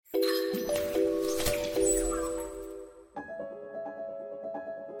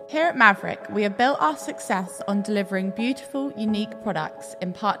Here at Maverick, we have built our success on delivering beautiful, unique products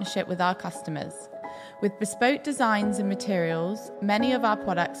in partnership with our customers. With bespoke designs and materials, many of our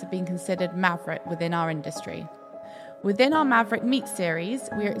products have been considered Maverick within our industry. Within our Maverick Meets series,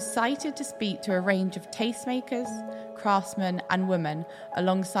 we are excited to speak to a range of tastemakers, craftsmen and women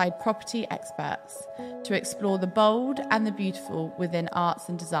alongside property experts to explore the bold and the beautiful within arts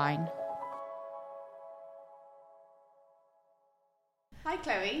and design. Hi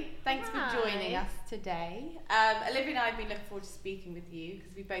Chloe, thanks for joining us today. Olivia and I have been looking forward to speaking with you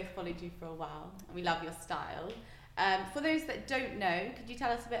because we both followed you for a while and we love your style. For those that don't know, could you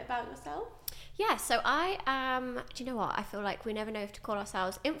tell us a bit about yourself? Yeah, so I am, do you know what, I feel like we never know if to call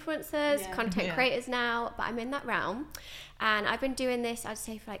ourselves influencers, content creators now, but I'm in that realm. And I've been doing this, I'd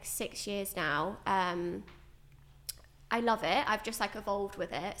say, for like 6 years now. I love it. I've just like evolved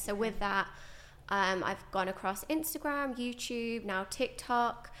with it. So with that, I've gone across Instagram, YouTube, now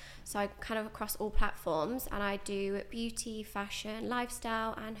TikTok. So I kind of across all platforms, and I do beauty, fashion,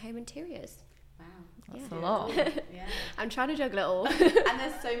 lifestyle, and home interiors. Wow, that's a lot. Yeah. I'm trying to juggle it all. And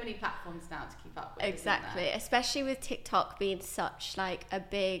there's so many platforms now to keep up with. Exactly, especially with TikTok being such like a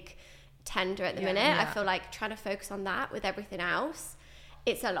big tender at the minute. I feel like trying to focus on that with everything else,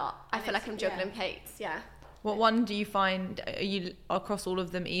 it's a lot. I feel like I'm juggling plates. What one do you find, are you across all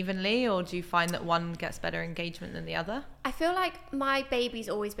of them evenly, or do you find that one gets better engagement than the other? I feel like my baby's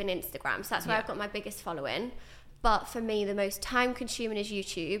always been Instagram, so that's where I've got my biggest following. But for me, the most time consuming is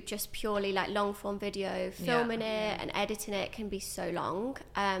YouTube, just purely like long form video, filming it and editing it can be so long.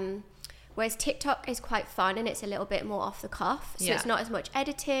 Whereas TikTok is quite fun and it's a little bit more off the cuff. So it's not as much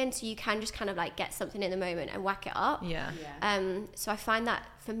editing, so you can just kind of like get something in the moment and whack it up. So I find that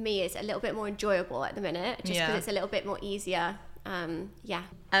for me it's a little bit more enjoyable at the minute, just because it's a little bit more easier.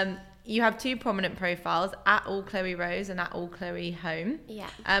 You have two prominent profiles, at All Chloe Rose and at All Chloe Home.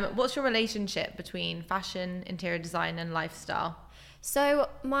 What's your relationship between fashion, interior design and lifestyle? So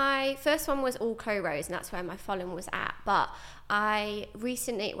my first one was All Chloe Rose, and that's where my following was at. But I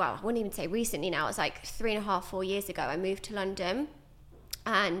recently, well, I wouldn't even say recently now, it was like 3.5, 4 years ago, I moved to London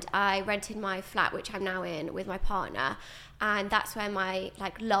and I rented my flat, which I'm now in with my partner. And that's where my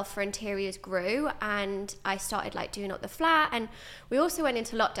like love for interiors grew, and I started like doing up the flat. And we also went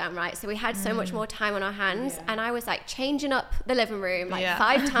into lockdown, right? So we had so much more time on our hands, and I was like changing up the living room like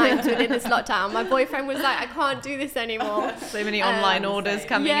 5 times within this lockdown. My boyfriend was like, I can't do this anymore. So many online orders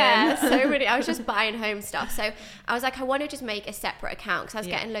coming in. So many. I was just buying home stuff. So I was like, I want to just make a separate account, because I was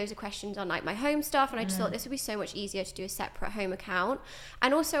getting loads of questions on like my home stuff, and I just thought this would be so much easier to do a separate home account.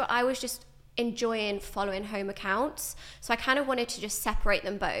 And also I was just enjoying following home accounts, so I kind of wanted to just separate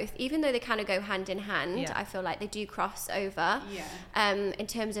them both, even though they kind of go hand in hand. I feel like they do cross over in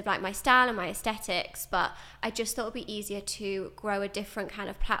terms of like my style and my aesthetics, but I just thought it'd be easier to grow a different kind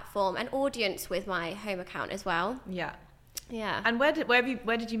of platform and audience with my home account as well. And where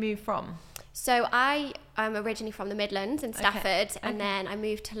did you move from? So I am originally from the Midlands in Stafford, and then I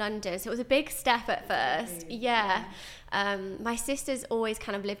moved to London. So it was a big step at first. My sister's always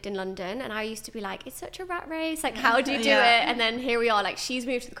kind of lived in London, and I used to be like, it's such a rat race. Like, how do you do it? And then here we are, like she's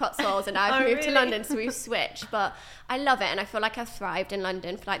moved to the Cotswolds and I've moved to London, so we've switched. But I love it, and I feel like I've thrived in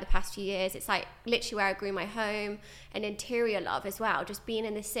London for like the past few years. It's like literally where I grew my home and interior love as well. Just being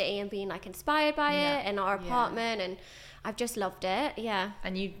in the city and being like inspired by it in our apartment, and I've just loved it.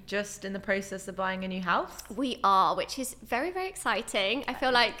 And you just in the process of buying a new house? We are, which is very, very exciting. I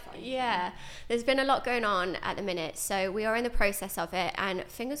feel like, there's been a lot going on at the minute. So we are in the process of it, and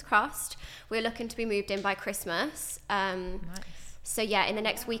fingers crossed, we're looking to be moved in by Christmas. Nice. So in the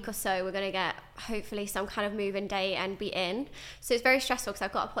next week or so, we're going to get hopefully some kind of move-in date and be in. So it's very stressful because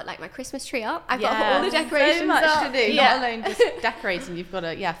I've got to put like my Christmas tree up. I've got to put all the decorations so much up. to do. Not alone just decorating, you've got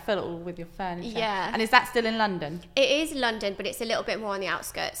to fill it all with your furniture. And is that still in London? It is London, but it's a little bit more on the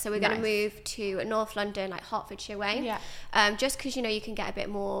outskirts. So we're going to move to North London, like Hertfordshire way. Just because you can get a bit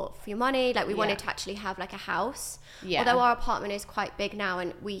more for your money. Like we wanted to actually have like a house. Although our apartment is quite big now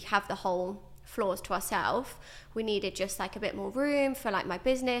and we have the whole floors to ourselves, we needed just like a bit more room for like my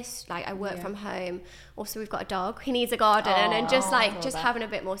business. Like I work from home. Also, we've got a dog. He needs a garden, and just having a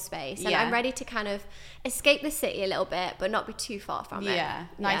bit more space. And I'm ready to kind of escape the city a little bit, but not be too far from it.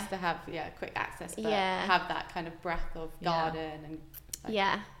 Nice to have quick access, but have that kind of breath of garden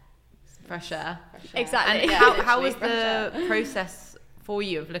and fresh air. Exactly. And how was the process for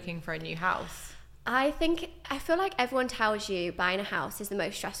you of looking for a new house? I feel like everyone tells you buying a house is the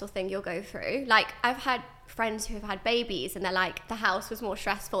most stressful thing you'll go through. Like I've had friends who have had babies and they're like, the house was more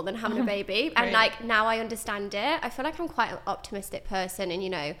stressful than having a baby. And like now I understand it. I feel like I'm quite an optimistic person,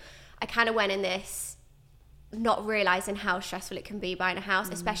 and I kind of went in this not realizing how stressful it can be buying a house,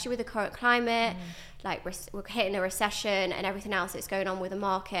 especially with the current climate. Like we're hitting a recession and everything else that's going on with the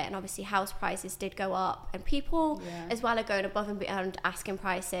market, and obviously house prices did go up, and people as well are going above and beyond asking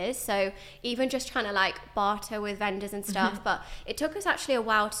prices. So even just trying to like barter with vendors and stuff, but it took us actually a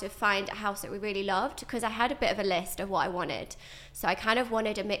while to find a house that we really loved, because I had a bit of a list of what I wanted. So I kind of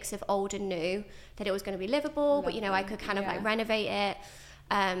wanted a mix of old and new, that it was going to be livable, but you know, I could kind of like renovate it.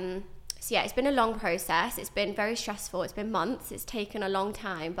 So yeah, it's been a long process. It's been very stressful. It's been months. It's taken a long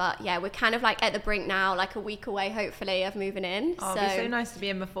time. But yeah, we're kind of like at the brink now, like a week away, hopefully, of moving in. Oh, it'll be so nice to be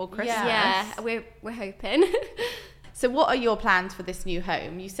in before Christmas. Yeah, we're hoping. So what are your plans for this new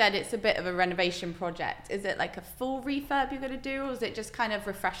home? You said it's a bit of a renovation project. Is it like a full refurb you're going to do, or is it just kind of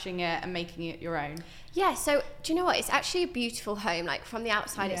refreshing it and making it your own? Yeah, so do you know what? It's actually a beautiful home. Like from the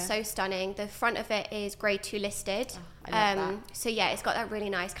outside, it's so stunning. The front of it is grade 2 listed. Oh, I love that. So yeah, it's got that really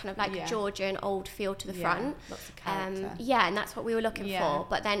nice kind of like Georgian old feel to the front. Lots of character. Yeah, and that's what we were looking for.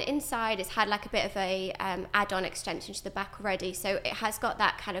 But then inside, it's had like a bit of a add-on extension to the back already. So it has got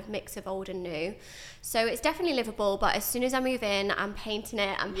that kind of mix of old and new. So it's definitely livable. But as soon as I move in, I'm painting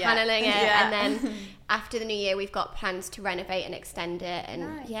it, I'm paneling it, and then after the new year, we've got plans to renovate and extend it.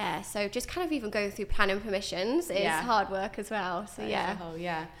 And so just kind of even going through planning permissions is hard work as well. So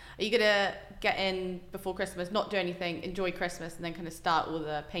Are you gonna get in before Christmas, not do anything, enjoy Christmas, and then kind of start all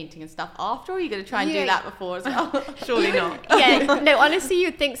the painting and stuff after, or are you gonna try and do that before as well? Surely not. No, honestly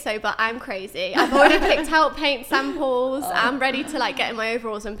you'd think so, but I'm crazy. I've already picked out paint samples. I'm ready to like get in my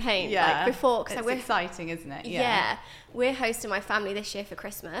overalls and paint like before, because it's exciting, isn't it? We're hosting my family this year for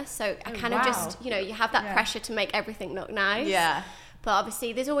Christmas, so I kind of just, you know, you have that pressure to make everything look nice. But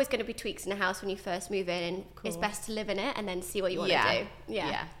obviously there's always going to be tweaks in a house when you first move in, and it's best to live in it and then see what you want to do.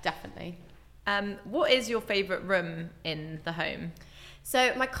 Yeah, definitely. What is your favourite room in the home?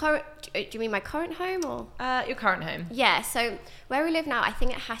 So my current, do you mean my current home or? Your current home. Yeah, so where we live now, I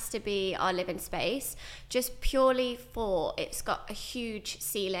think it has to be our living space, just purely for it's got a huge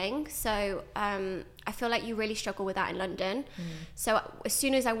ceiling. So I feel like you really struggle with that in London. So as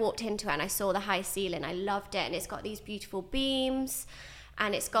soon as I walked into it and I saw the high ceiling, I loved it. And it's got these beautiful beams,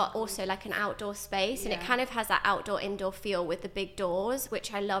 and it's got also like an outdoor space, and it kind of has that outdoor indoor feel with the big doors,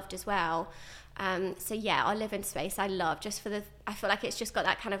 which I loved as well. So yeah, our living space I love, just for I feel like it's just got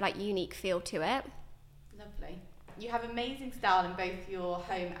that kind of like unique feel to it. Lovely. You have amazing style in both your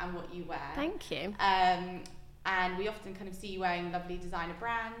home and what you wear. Thank you. And we often kind of see you wearing lovely designer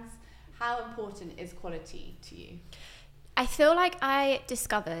brands. How important is quality to you? I feel like I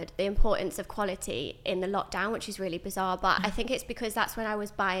discovered the importance of quality in the lockdown, which is really bizarre, but I think it's because that's when I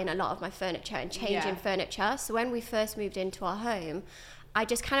was buying a lot of my furniture and changing furniture. So when we first moved into our home, I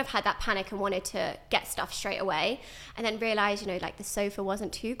just kind of had that panic and wanted to get stuff straight away, and then realized, you know, like the sofa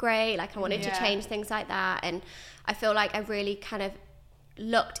wasn't too great, like I wanted to change things like that. And I feel like I really kind of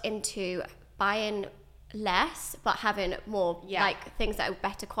looked into buying less but having more like things that are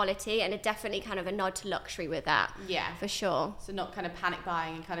better quality, and it definitely kind of a nod to luxury with that, for sure. So not kind of panic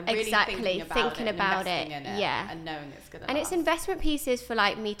buying and kind of really thinking about it and knowing it's gonna last. It's investment pieces for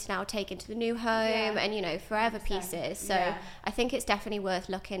like me to now take into the new home, and you know, forever pieces. So I think it's definitely worth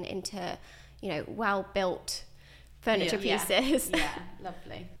looking into, you know, well built furniture pieces.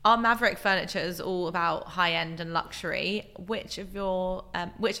 Lovely. Our Maverick furniture is all about high end and luxury. Which of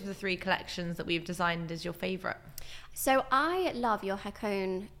the 3 collections that we've designed is your favourite? So I love your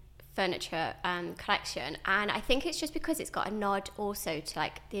Hakone furniture collection, and I think it's just because it's got a nod also to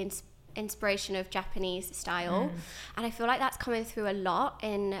like the inspiration of Japanese style, and I feel like that's coming through a lot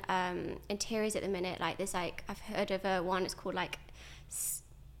in interiors at the minute. Like there's like, I've heard of one, it's called like,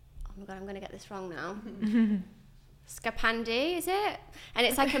 oh my god, I'm gonna get this wrong now. Scapandi, is it? And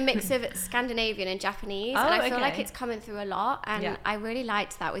it's like a mix of Scandinavian and Japanese, and I feel like it's coming through a lot, and I really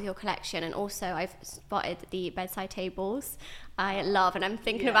liked that with your collection. And also I've spotted the bedside tables I love, and I'm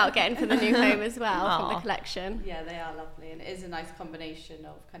thinking about getting for the new home as well from the collection. Yeah, they are lovely, and it is a nice combination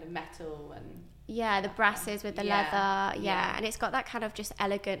of kind of metal and the brasses with the leather, and it's got that kind of just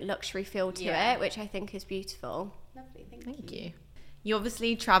elegant luxury feel to it, which I think is beautiful. Lovely, thank you. You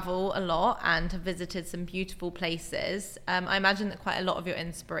obviously travel a lot and have visited some beautiful places. I imagine that quite a lot of your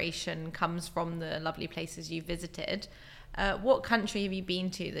inspiration comes from the lovely places you visited. What country have you been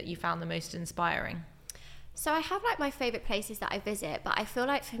to that you found the most inspiring? So I have like my favourite places that I visit, but I feel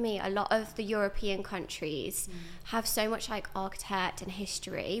like for me, a lot of the European countries have so much like architect and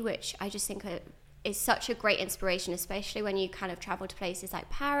history, which I just think is such a great inspiration, especially when you kind of travel to places like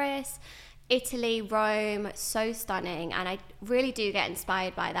Paris, Italy, Rome, so stunning, and I really do get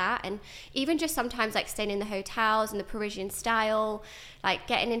inspired by that. And even just sometimes like staying in the hotels and the Parisian style, like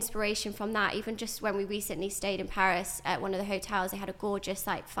getting inspiration from that. Even just when we recently stayed in Paris at one of the hotels, they had a gorgeous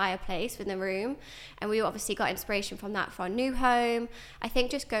like fireplace within the room, and we obviously got inspiration from that for our new home. I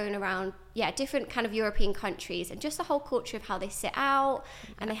think just going around different kind of European countries and just the whole culture of how they sit out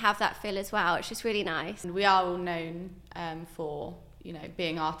and they have that feel as well. It's just really nice. And we are all known for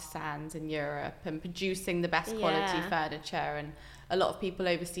being artisans in Europe and producing the best quality furniture, and a lot of people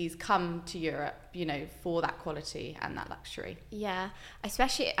overseas come to Europe, for that quality and that luxury. Yeah,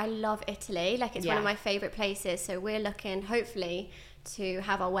 especially I love Italy. Like it's one of my favorite places. So we're looking hopefully to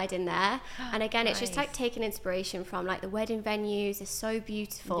have our wedding there. And again, nice. It's just like taking inspiration from like the wedding venues. It's so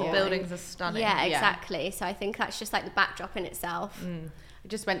beautiful. The buildings are stunning. Yeah, exactly. So I think that's just like the backdrop in itself. I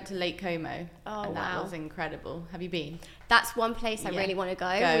just went to Lake Como, and that was incredible. Have you been? That's one place I really want to go.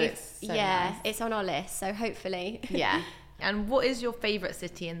 It's so nice. It's on our list, so hopefully. Yeah. And what is your favourite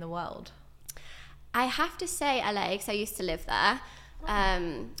city in the world? I have to say LA, because I used to live there.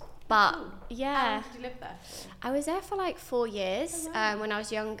 But how long did you live there for? I was there for like 4 years when I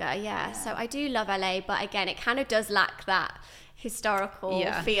was younger. Yeah, so I do love LA, but again, it kind of does lack that historical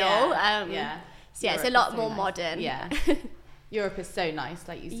feel. So it's a lot more modern. Yeah. Europe is so nice,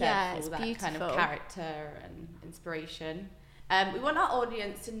 like you said, for all that beautiful. kind of character and inspiration. We want our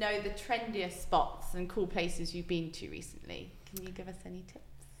audience to know the trendiest spots and cool places you've been to recently. Can you give us any tips?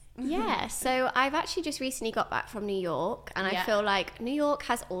 Yeah, so I've actually just recently got back from New York, and I feel like New York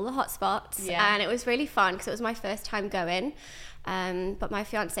has all the hot spots, and it was really fun because it was my first time going. But my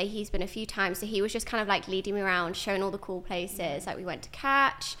fiance, he's been a few times, so he was just kind of like leading me around, showing all the cool places. Like we went to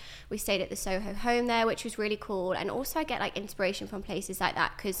Catch, we stayed at the Soho home there, which was really cool. And also I get like inspiration from places like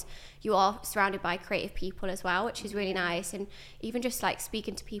that because you are surrounded by creative people as well, which is really nice. And even just like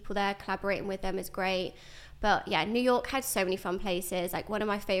speaking to people there, collaborating with them is great. But yeah, New York had so many fun places. Like one of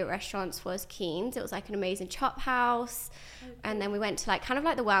my favorite restaurants was Keen's. It was like an amazing chop house. Okay. And then we went to like kind of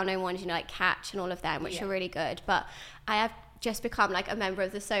like the well-known ones, like Catch and all of them, which are really good. But I have just become like a member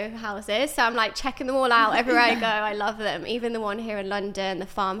of the Soho houses, so I'm like checking them all out everywhere I go. I love them. Even the one here in London, the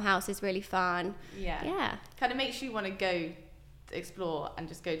farmhouse, is really fun. Yeah, kind of makes you want to go explore and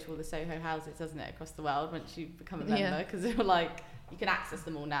just go to all the Soho houses, doesn't it, across the world once you become a member, because you're like, you can access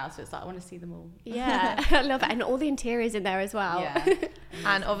them all now, so it's like I want to see them all. I love it. And all the interiors in there as well.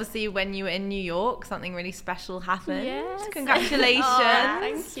 And obviously when you were in New York, something really special happened. Congratulations.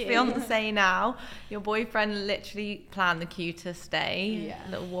 Thank you. Fiance now. Your boyfriend literally planned the cutest day,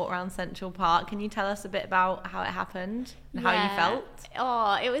 a little walk around Central Park. Can you tell us a bit about how it happened and how you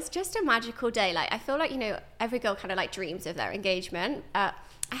felt? It was just a magical day. Like I feel like, every girl kind of like dreams of their engagement.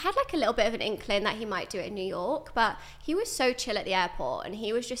 I had like a little bit of an inkling that he might do it in New York, but he was so chill at the airport, and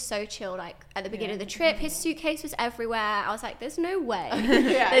he was just so chill like at the beginning of the trip. His suitcase was everywhere. I was like, there's no way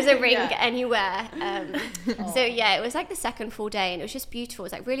there's a ring anywhere. So it was like the second full day, and it was just beautiful. It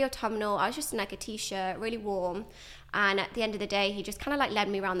was like really autumnal. I was just in like a t-shirt, really warm. And at the end of the day, he just kind of like led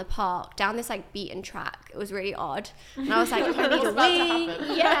me around the park, down this like beaten track. It was really odd. And I was like, I need a wee.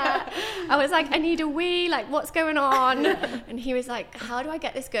 I was like, I need a wee. Like, what's going on? And he was like, how do I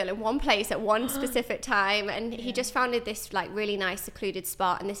get this girl in one place at one specific time? And he just found this like really nice secluded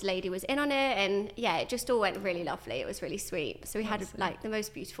spot, and this lady was in on it. And it just all went really lovely. It was really sweet. So we had like the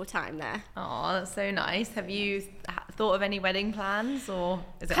most beautiful time there. Oh, that's so nice. Have you thought of any wedding plans, or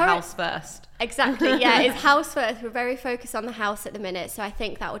is it house first? Exactly, it's house first. We're very focused on the house at the minute, so I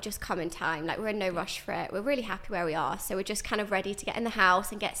think that will just come in time. Like, we're in no rush for it. We're really happy where we are, so we're just kind of ready to get in the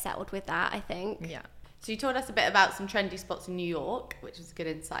house and get settled with that, I think. Yeah. So you told us a bit about some trendy spots in New York, which was a good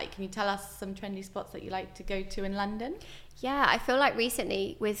insight. Can you tell us some trendy spots that you like to go to in London? Yeah, I feel like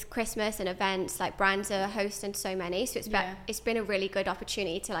recently with Christmas and events, like brands are hosting so many, so it's been a really good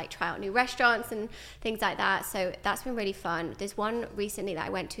opportunity to like try out new restaurants and things like that. So that's been really fun. There's one recently that I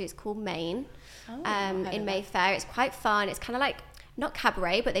went to. It's called Maine, in Mayfair. It's quite fun. It's kind of like not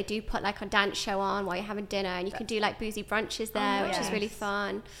cabaret, but they do put like a dance show on while you're having dinner, and you can do like boozy brunches there, which is really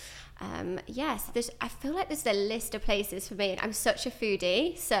fun. I feel like there's a list of places for me. I'm such a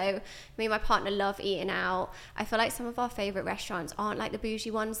foodie, so me and my partner love eating out. I feel like some of our favourite restaurants aren't like the bougie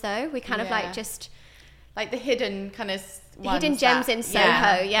ones though. We kind of like just like the hidden kind of hidden gems in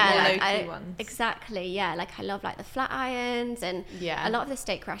Soho, local ones. Exactly, like I love like the Flatirons and a lot of the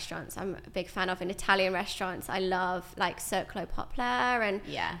steak restaurants I'm a big fan of. In Italian restaurants, I love like Circolo Poplar and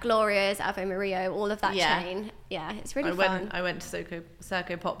Gloria's, Ave Maria, all of that chain. It's really fun. I went to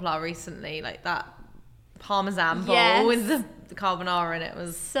Circo Poplar recently, like that Parmesan bowl with the the carbonara in it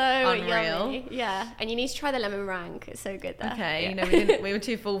was so unreal. yummy. Yeah, and you need to try the lemon meringue. It's so good there. Okay, yeah. you know, we were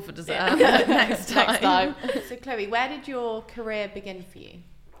too full for dessert. Next time. So Chloe, where did your career begin for you?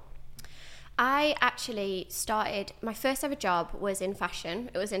 I actually started, my first ever job was in fashion.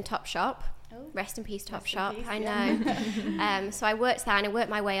 It was in Topshop. Oh. Rest in peace, Topshop. I know. So I worked there and I worked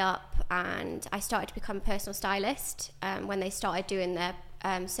my way up, and I started to become a personal stylist when they started doing their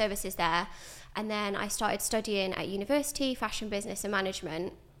services there. And then I started studying at university, fashion business and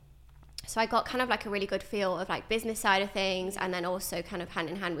management. So I got kind of like a really good feel of like business side of things, and then also kind of hand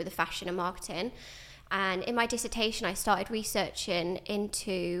in hand with the fashion and marketing. And in my dissertation, I started researching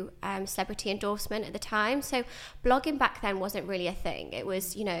into celebrity endorsement at the time. So blogging back then wasn't really a thing. It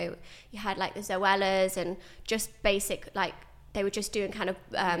was, you know, you had like the Zoellas and just basic, like they were just doing kind of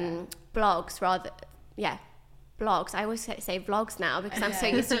blogs rather, blogs. I always say vlogs now because I'm so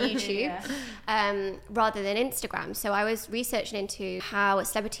used to YouTube, rather than Instagram. So I was researching into how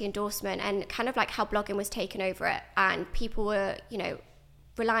celebrity endorsement and kind of like how blogging was taking over it. And people were, you know,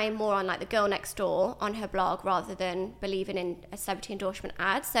 relying more on like the girl next door on her blog rather than believing in a celebrity endorsement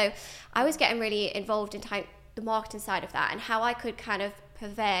ad. So I was getting really involved in the marketing side of that and how I could kind of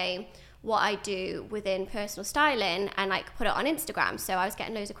purvey what I do within personal styling and like put it on Instagram. So I was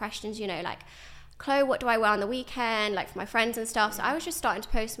getting loads of questions, you know, like, Chloe, what do I wear on the weekend, like for my friends and stuff. So I was just starting to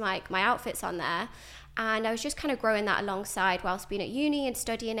post my outfits on there, and I was just kind of growing that alongside whilst being at uni and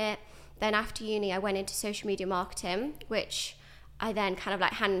studying it. Then after uni I went into social media marketing, which I then kind of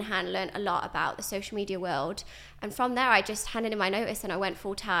like hand in hand learned a lot about the social media world. And from there, I just handed in my notice and I went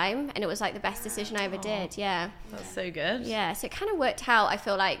full time. And it was like the best decision I ever did. Yeah. That's so good. Yeah. So it kind of worked out. I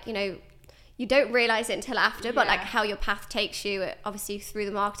feel like, you know, you don't realize it until after, but like how your path takes you, obviously through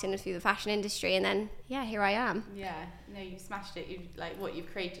the marketing and through the fashion industry. And then, here I am. Yeah. No, you smashed it. Like what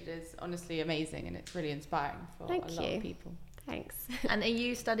you've created is honestly amazing, and it's really inspiring for a lot of people. Thanks. And are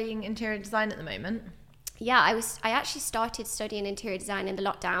you studying interior design at the moment? Yeah, I actually started studying interior design in the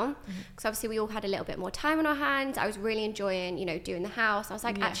lockdown because obviously we all had a little bit more time on our hands. I was really enjoying, you know, doing the house. I was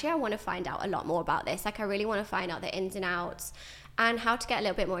like, actually, I want to find out a lot more about this. Like, I really want to find out the ins and outs and how to get a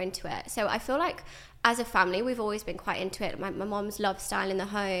little bit more into it. So I feel like as a family, we've always been quite into it. My mom's loved styling the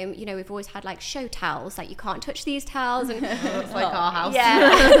home. You know, we've always had like show towels, like you can't touch these towels. And it's like our house.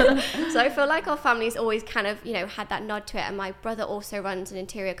 Yeah. So I feel like our family's always kind of, you know, had that nod to it. And my brother also runs an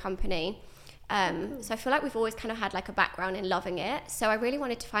interior company. So I feel like we've always kind of had like a background in loving it. So I really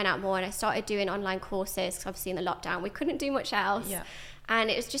wanted to find out more, and I started doing online courses because obviously in the lockdown we couldn't do much else. Yeah. And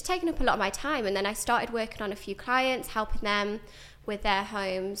it was just taking up a lot of my time. And then I started working on a few clients, helping them with their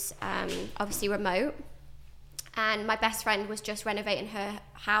homes, obviously remote. And my best friend was just renovating her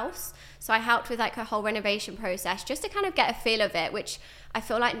house. So I helped with like her whole renovation process just to kind of get a feel of it, which I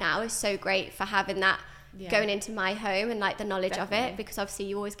feel like now is so great for having that going into my home and like the knowledge of it, because obviously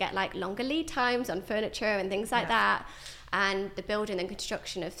you always get like longer lead times on furniture and things like that, and the building and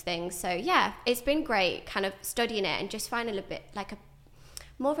construction of things. So it's been great kind of studying it and just finding a bit like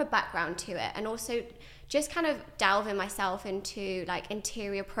more of a background to it, and also just kind of delving myself into like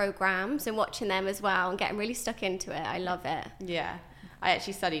interior programs and watching them as well and getting really stuck into it. I love it. Yeah. I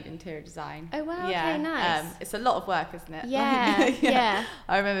actually studied interior design. Oh, wow. Okay, nice. It's a lot of work, isn't it? Yeah.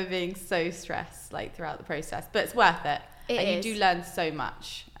 I remember being so stressed like throughout the process, but it's worth it. You do learn so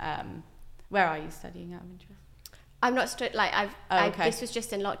much. Where are you studying out of interest? I'm not this was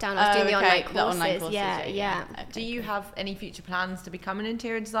just in lockdown. I was doing the online courses. The online courses. Yeah. Okay, do you have any future plans to become an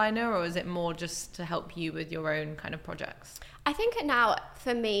interior designer, or is it more just to help you with your own kind of projects? I think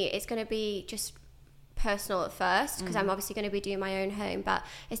for me, it's going to be just personal at first, because I'm obviously going to be doing my own home, but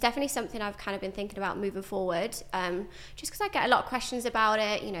it's definitely something I've kind of been thinking about moving forward, just because I get a lot of questions about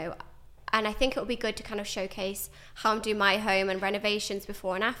it, you know, and I think it would be good to kind of showcase how I'm doing my home and renovations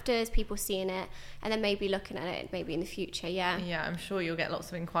before and afters, people seeing it, and then maybe looking at it maybe in the future. Yeah, I'm sure you'll get lots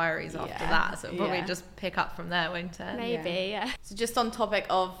of inquiries after that, so it'll probably just pick up from there, won't it? Maybe. So just on topic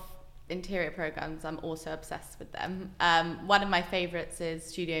of interior programs, I'm also obsessed with them. One of my favorites is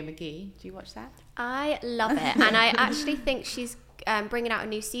Studio McGee. Do you watch that? I love it, and I actually think she's bringing out a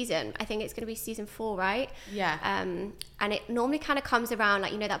new season. I think it's going to be season 4, right? Yeah. And it normally kind of comes around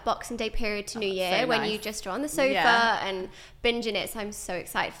like, you know, that Boxing Day period to New Year, so when you just are on the sofa and binging it. So I'm so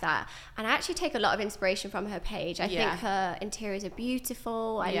excited for that. And I actually take a lot of inspiration from her page. I think her interiors are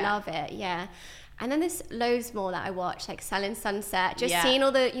beautiful. I love it. Yeah. And then there's loads more that I watch, like Selling Sunset, just seeing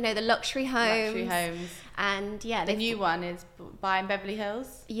all the, you know, the luxury homes. And yeah, the new one is Buy in Beverly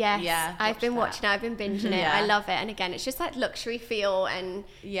Hills. Yes, yeah, I've been watching it. I've been binging it. Yeah. I love it. And again, it's just that luxury feel, and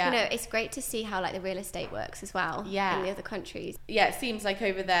Yeah. you know, it's great to see how like the real estate works as well. Yeah. In the other countries. Yeah, it seems like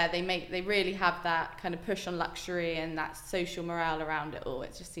over there they really have that kind of push on luxury and that social morale around it all.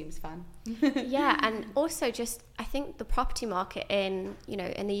 It just seems fun. Yeah, and also just I think the property market in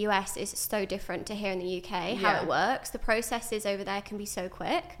the US is so different to here in the UK. How Yeah. it works, the processes over there can be so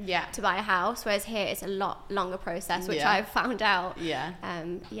quick. Yeah. To buy a house, whereas here it's a lot longer process, which Yeah. I've found out. Yeah.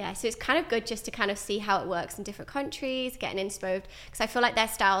 So it's kind of good just to kind of see how it works in different countries, getting inspo, because I feel like their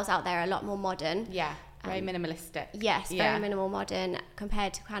styles out there are a lot more modern. Yeah. Very minimalistic. Yes, Yeah. very minimal modern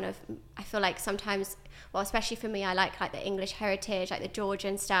compared to kind of, I feel like sometimes, well, especially for me, I like the English heritage, like the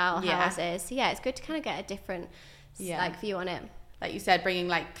Georgian style Yeah. houses. So yeah, it's good to kind of get a different like view on it. Like you said, bringing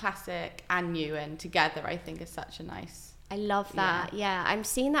like classic and new in together, I think is such a nice. I love that. Yeah. I'm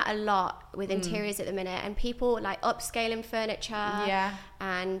seeing that a lot with interiors at the minute, and people like upscaling furniture. Yeah.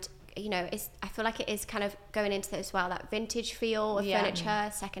 And I feel like it is kind of going into that as well, that vintage feel of furniture,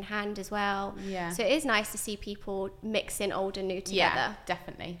 second hand as well. Yeah. So it is nice to see people mixing old and new together. Yeah,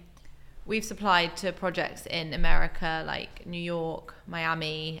 definitely. We've supplied to projects in America like New York,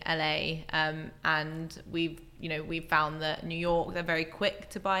 Miami, LA, and we've found that New York, they're very quick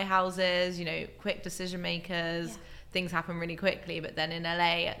to buy houses, quick decision makers. Yeah. Things happen really quickly, but then in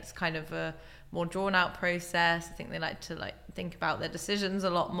LA it's kind of a more drawn out process. I think they like to think about their decisions a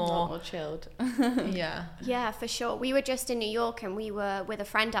lot more. A lot more chilled. Yeah, for sure. We were just in New York and we were with a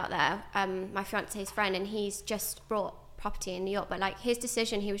friend out there, my fiance's friend, and he's just bought property in New York, but like his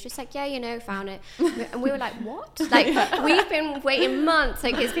decision, he was just like, found it. And we were like, what? Like we've been waiting months,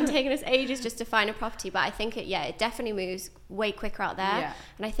 like it's been taking us ages just to find a property, but I think it definitely moves way quicker out there. Yeah.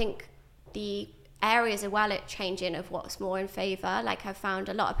 And I think the areas as well are changing of what's more in favor. Like I've found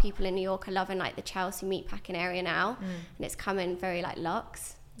a lot of people in New York are loving like the Chelsea meatpacking area now, and it's coming very like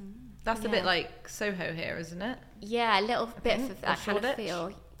luxe. That's a bit like Soho here, isn't it? Yeah, a little bit of that kind of Shoreditch?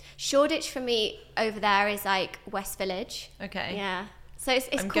 feel. Shoreditch for me over there is like West Village. Okay. Yeah. So it's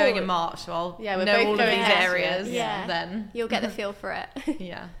I'm cool. going in March, so I'll we're know both all of going these next areas year. then. You'll get the feel for it.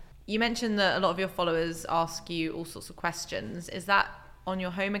 Yeah. You mentioned that a lot of your followers ask you all sorts of questions. Is that on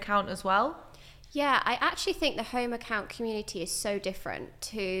your home account as well? Yeah, I actually think the home account community is so different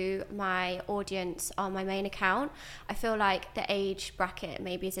to my audience on my main account. I feel like the age bracket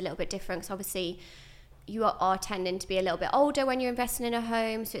maybe is a little bit different, because obviously you are tending to be a little bit older when you're investing in a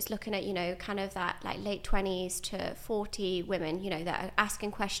home, so it's looking at kind of that like late 20s to 40 women that are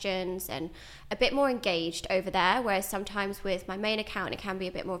asking questions and a bit more engaged over there, whereas sometimes with my main account it can be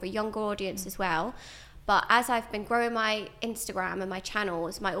a bit more of a younger audience as well. But as I've been growing my Instagram and my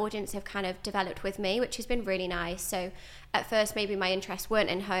channels, my audience have kind of developed with me, which has been really nice. So at first, maybe my interests weren't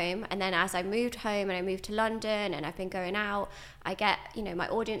in home. And then as I moved home and I moved to London and I've been going out, I get, my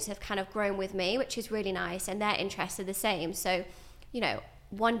audience have kind of grown with me, which is really nice. And their interests are the same. So,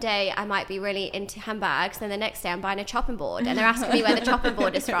 one day I might be really into handbags, then the next day I'm buying a chopping board and they're asking me where the chopping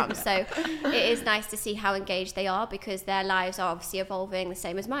board is from. So it is nice to see how engaged they are, because their lives are obviously evolving the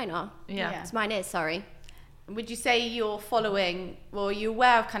same as mine are. Yeah. So mine is, sorry. Would you say you're following, or are you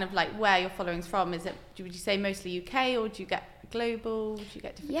aware of kind of like where your following's from? Would you say mostly UK, or do you get global? Do you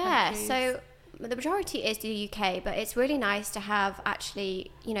get different countries? So the majority is the UK, but it's really nice to have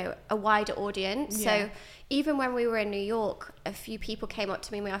actually, a wider audience. Yeah. So even when we were in New York, a few people came up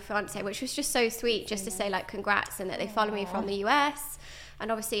to me, my fiance, which was just so sweet, just to say like congrats, and that they follow me from the US.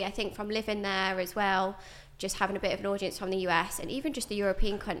 And obviously I think from living there as well, just having a bit of an audience from the US and even just the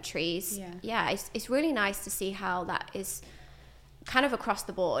European countries. Yeah, it's really nice to see how that is kind of across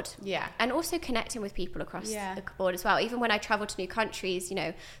the board. Yeah. And also connecting with people across the board as well. Even when I travel to new countries,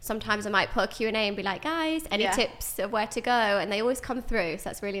 sometimes I might put a Q&A and be like, guys, any tips of where to go? And they always come through. So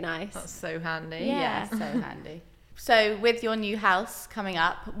that's really nice. That's so handy. Yeah. So handy. So with your new house coming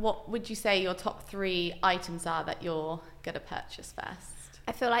up, what would you say your top 3 items are that you're going to purchase first?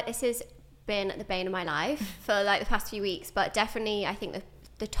 I feel like this has been the bane of my life for like the past few weeks, but definitely I think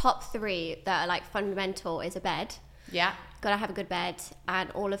the top 3 that are like fundamental is a bed. Yeah. Got to have a good bed and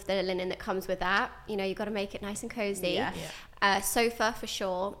all of the linen that comes with that. You've got to make it nice and cozy. Yeah. Sofa for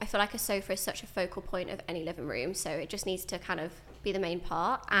sure. I feel like a sofa is such a focal point of any living room, so it just needs to kind of be the main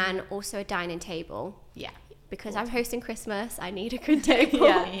part. And also a dining table. Yeah. Because I'm hosting Christmas, I need a good table.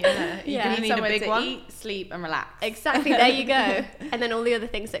 You need a big one. Eat, sleep and relax. Exactly, there you go. And then all the other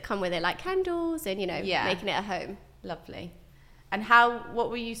things that come with it, like candles and, making it a home. Lovely. And what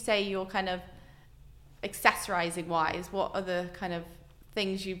will you say you're kind of accessorizing wise? What are the kind of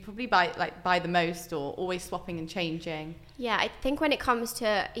things you probably buy the most, or always swapping and changing? Yeah, I think when it comes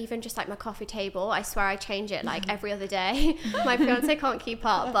to even just like my coffee table, I swear I change it like every other day. My fiance can't keep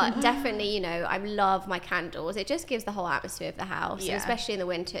up, but definitely, you know, I love my candles. It just gives the whole atmosphere of the house, and especially in the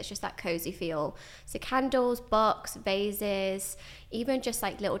winter, it's just that cozy feel. So candles, books, vases, even just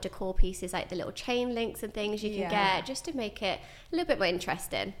like little decor pieces, like the little chain links and things you can get, just to make it a little bit more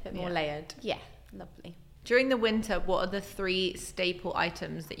interesting. A bit more layered. Yeah. Lovely. During the winter, what are the 3 staple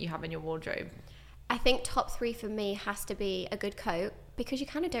items that you have in your wardrobe? I think top 3 for me has to be a good coat, because you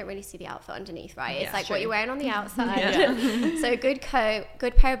kind of don't really see the outfit underneath, right? It's like what you're wearing on the outside. So a good coat,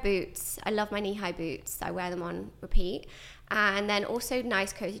 good pair of boots. I love my knee-high boots. I wear them on repeat. And then also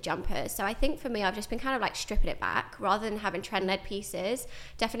nice cozy jumpers. So I think for me, I've just been kind of like stripping it back rather than having trend-led pieces.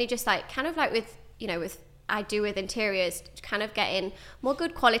 Definitely just like kind of like with, you know, with I do with interiors, kind of getting more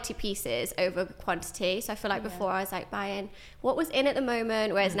good quality pieces over quantity. So I feel like before I was like buying what was in at the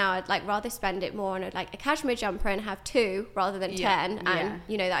moment, whereas now I'd like rather spend it more on a cashmere jumper and have 2 rather than 10, and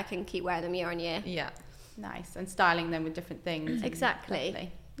you know that I can keep wearing them year on year. Yeah. Nice. And styling them with different things. Exactly.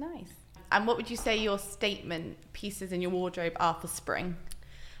 Lovely. Nice. And what would you say your statement pieces in your wardrobe are for spring?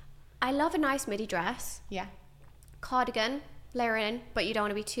 I love a nice midi dress. Yeah. Cardigan, layer in, but you don't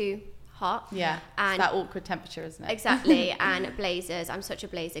want to be too hot. Yeah, and it's that awkward temperature, isn't it? Exactly. And blazers. I'm such a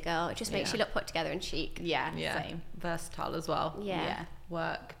blazer girl. It just makes you look put together and chic. Yeah, same. Versatile as well. Yeah.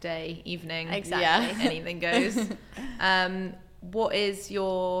 Work, day, evening. Exactly. Anything goes. What is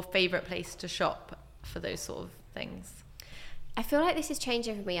your favourite place to shop for those sort of things? I feel like this is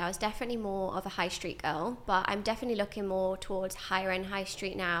changing for me. I was definitely more of a high street girl, but I'm definitely looking more towards higher end high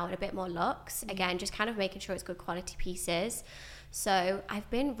street now and a bit more luxe. Again, just kind of making sure it's good quality pieces. So I've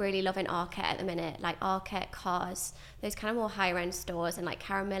been really loving Arket at the minute, like Arket, Cars, those kind of more higher end stores, and like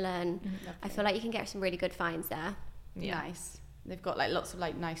Caramilla. I feel like you can get some really good finds there. Yeah. Nice. They've got like lots of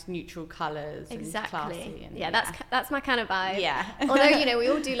like nice neutral colours. Exactly. And classy. And, that's my kind of vibe. Yeah. Although, you know, we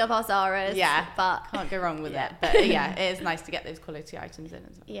all do love our Zaras. Yeah. But can't go wrong with it. But yeah, it is nice to get those quality items in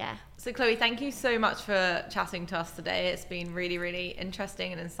as well. Yeah. So Chloe, thank you so much for chatting to us today. It's been really, really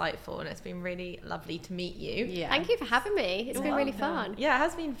interesting and insightful, and it's been really lovely to meet you. Yeah. Thank you for having me. It's been really fun. Yeah, it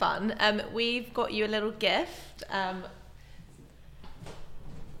has been fun. We've got you a little gift.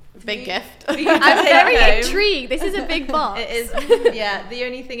 Big gift. I'm very intrigued. This is a big box. It is. Yeah. The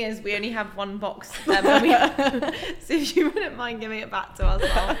only thing is, we only have one box. So if you wouldn't mind giving it back to us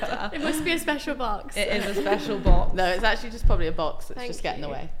after. It must be a special box. It is a special box. No, it's actually just probably a box that's just getting in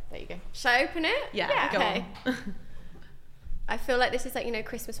the you. way. There you go. Shall I open it? Yeah. Go Okay. on. I feel like this is like, you know,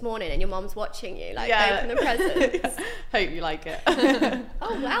 Christmas morning and your mom's watching you, like Yeah. open the presents. Hope you like it.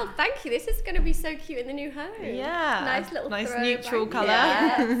 Oh wow, thank you. This is going to be so cute in the new home. Yeah. Nice little nice throwback. neutral colour.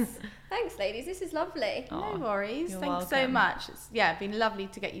 Yes. Thanks, ladies. This is lovely. No worries. You're Thanks so welcome. much. It's been lovely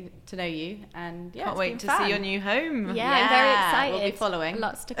to get you to know you, and Can't wait to see your new home. Yeah, I'm very Yeah, excited. we'll be following.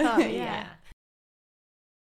 Lots to come. Yeah.